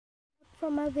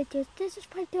from my videos. This is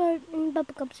part 2 in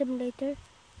Bubblegum Simulator.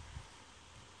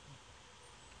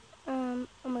 Oh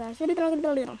my gosh.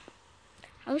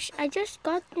 I just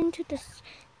got into the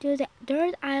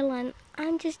third island.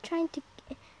 I'm just trying to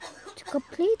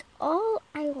complete all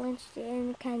islands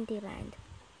in Candyland.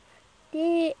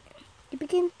 The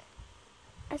begin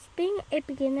as being a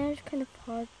beginner is kind of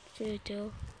hard to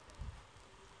do.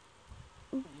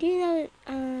 Do you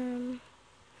know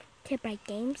Tip Right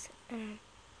Games?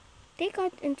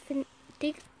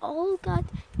 They all got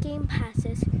game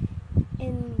passes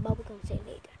in Bubblegum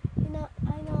Simulator. I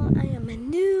know I am a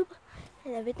noob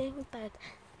and everything,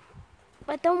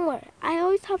 but don't worry, I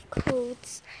always have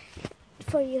codes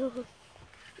for you.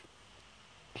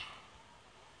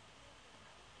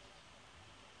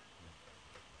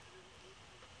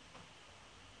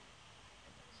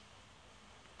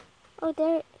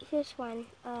 Oh, here's one.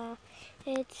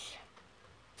 It's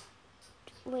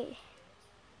Twitch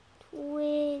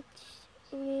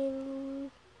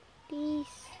released,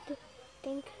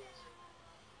 think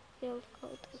build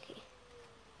code. Okay.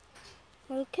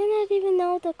 I cannot even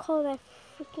know the code. I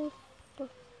freaking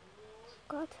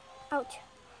forgot. Ouch!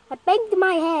 I banged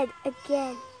my head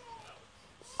again.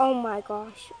 Oh my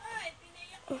gosh!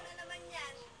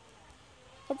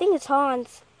 I think it's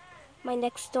Hans, my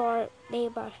next door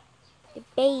neighbor, the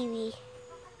baby.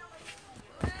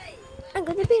 I'm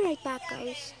gonna be right back,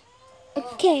 guys.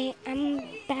 Okay, I'm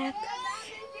back.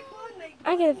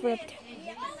 I get ripped.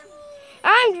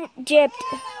 I'm gypped.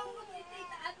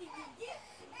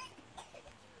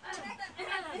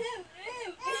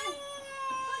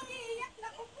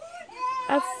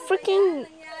 I freaking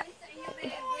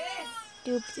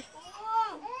duped.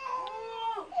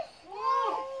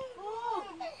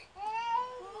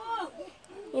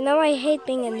 You know I hate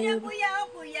being a noob.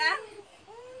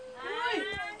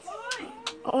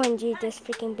 OMG, this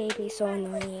freaking baby is so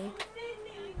annoying.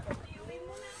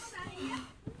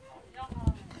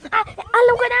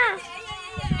 Alam ko na!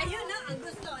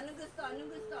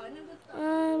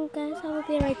 Guys, I will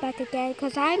be right back again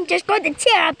because I'm just going to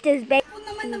tear up this baby.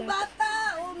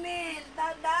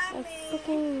 I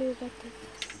freaking noob at this.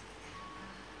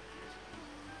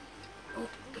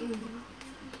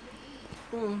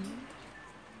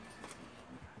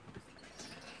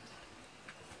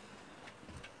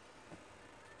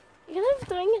 You're not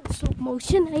doing it in slow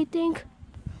motion, I think.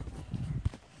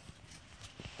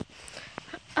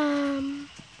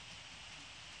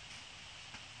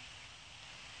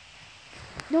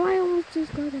 No, I almost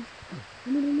just got it.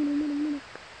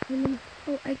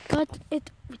 Oh, I got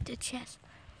it with the chest.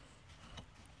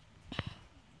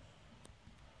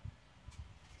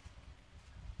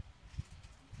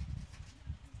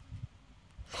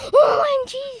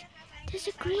 OMG! There's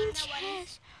a green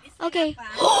chest. Okay.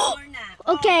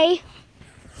 Okay.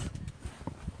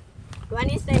 One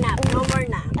is enough. No more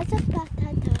na. What's up,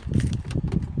 Tata?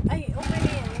 Ay, okay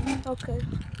na yan. Okay.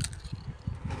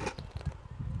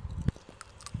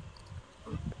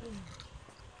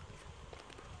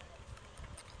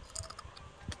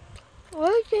 Why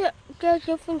is there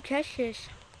different chests?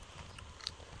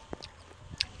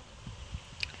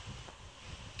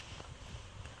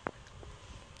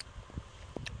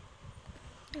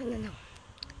 No. No.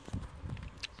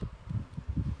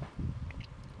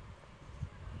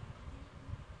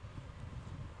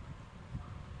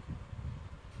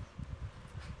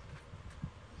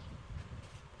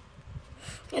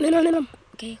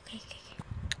 Okay.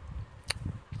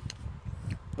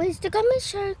 But is the gummy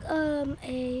shark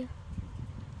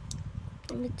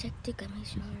Let me check the gummy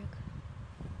shark.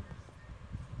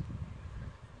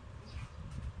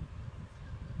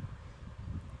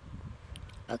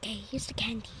 Okay, here's the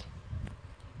candy.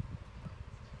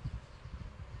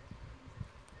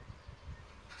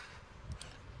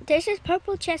 There's this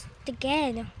purple chest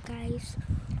again, guys.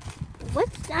 What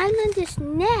island is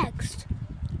next?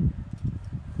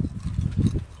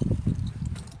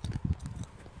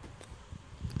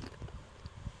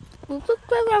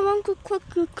 I want to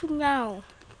cook now.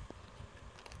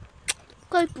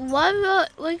 Like,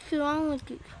 what's wrong with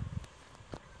you?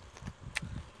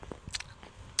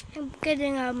 I'm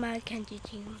getting out my candy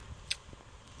team.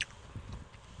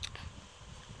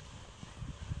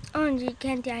 On the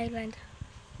Candy Island.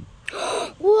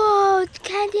 Whoa,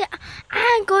 Candy!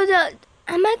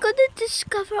 Am I gonna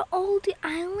discover all the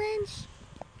islands?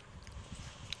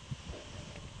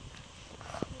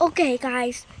 Okay,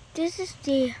 guys, this is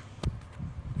the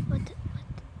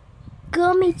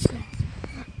gummy chest.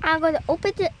 I'm gonna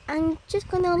open it. I'm just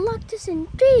gonna unlock this in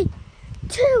 3,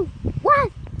 2,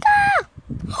 1, go!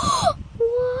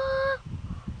 Whoa!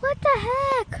 What the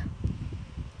heck?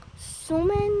 So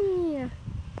many.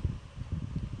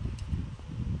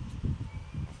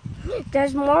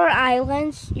 There's more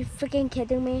islands. You freaking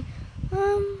kidding me?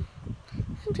 I'm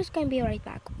just gonna be right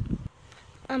back.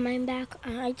 I'm back.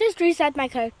 I just reset my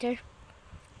character.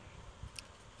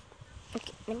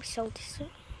 Okay, let me show this.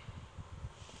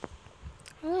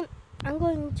 I'm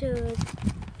going to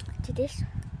this.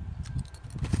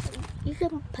 You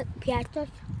can put piatos.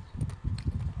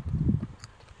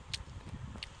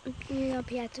 You know,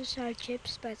 piatos are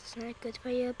chips, but it's not good for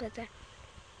you.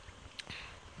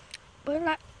 But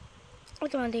not. I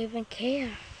don't even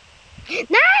care. 9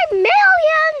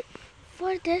 million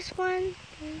for this one.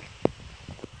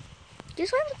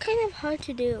 This one's kind of hard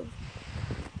to do.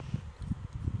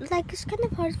 Like, it's kind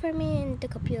of hard for me in the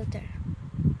computer.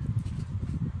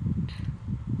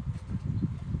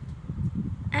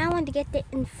 I want to get the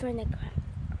Inferno crab.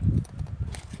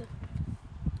 So,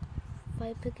 if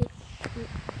I pick it,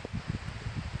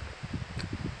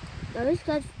 I always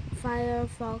got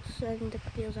Firefox and the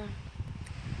computer.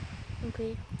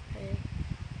 Okay.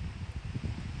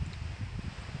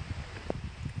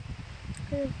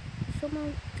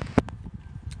 Someone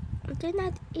did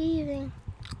not even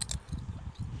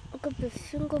look up a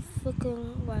single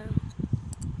fucking one.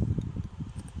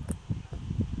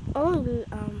 Only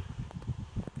I'm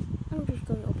just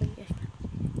gonna open this.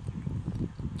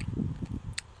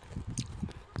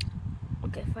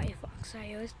 Okay, Firefox.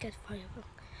 I always get Firefox.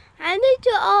 I need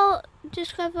to all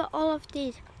discover all of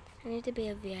these. I need to be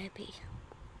a VIP.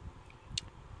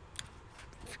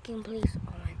 Freaking please.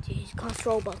 Oh my jeez, it costs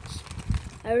Robux.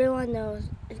 Everyone knows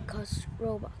it costs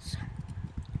Robux.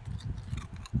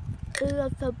 It's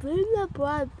a Sabrina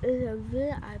Bribe is a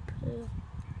VIP.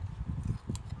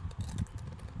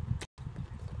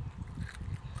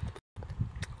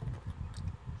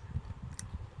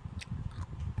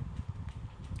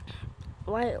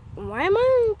 Why am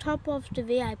I on top of the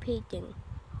VIP thing?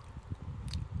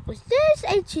 Is this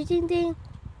a cheating thing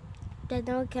that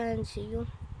no one can see you?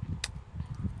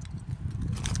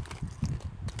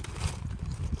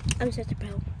 I'm such a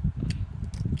pro.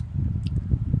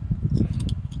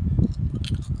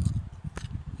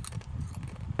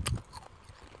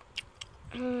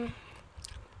 I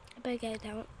better get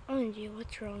down. OMG,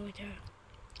 what's wrong with her?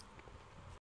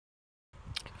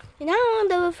 And now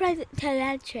I'm on the friend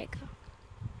electric.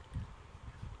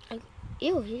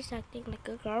 Ew, he's acting like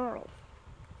a girl.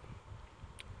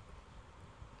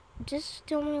 Just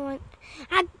the only one.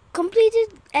 I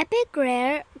completed epic,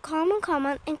 rare, common,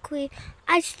 and queen.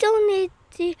 I still need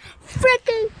the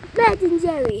freaking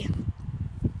legendary.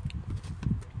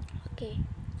 Okay.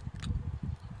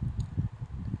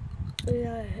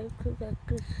 Yeah, I have to get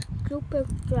this stupid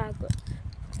dragon.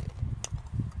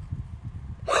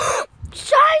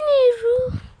 Shiny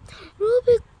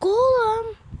ruby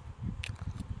golem.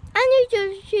 I need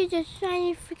to see the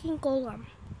shiny freaking golem.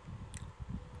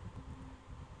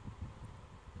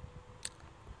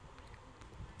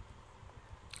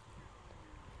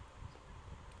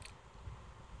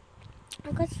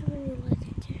 I got so many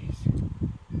legendaries.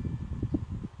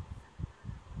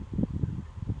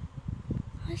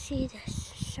 I see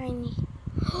this shiny.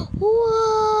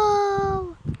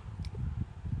 Whoa!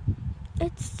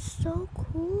 It's so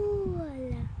cool.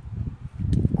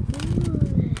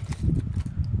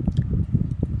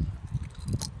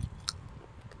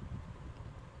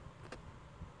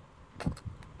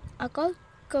 I got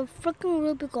a freaking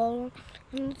ruby golem,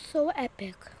 and it's so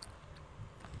epic.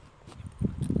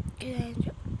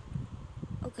 And,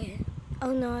 okay.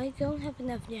 Oh no, I don't have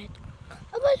enough yet.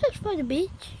 How much is for the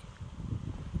beach?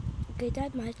 Okay,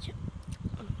 that much.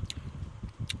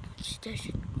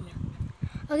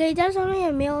 Okay, there's only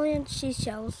 1 million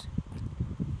seashells.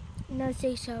 No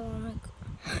seashell. Oh my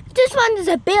god. This one is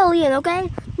 1 billion. Okay.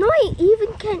 No one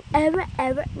even can ever,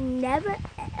 never,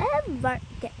 ever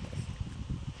get this.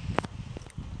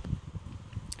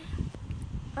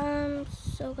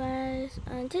 So guys,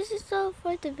 this is all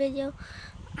for the video.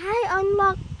 I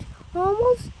unlocked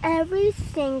almost every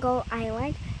single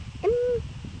island in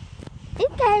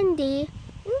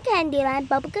Candyland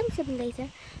Bubblegum Simulator.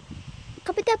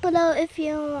 Comment down below if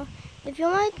you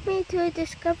want me to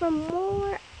discover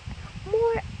more.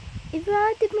 If you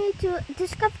wanted me to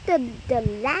discover the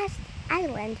last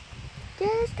island,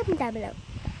 just comment down below.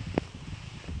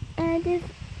 And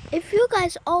if you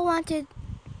guys all wanted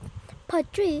part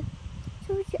 3,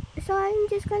 so I'm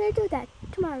just gonna do that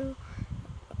tomorrow.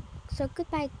 So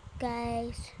goodbye,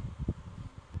 guys.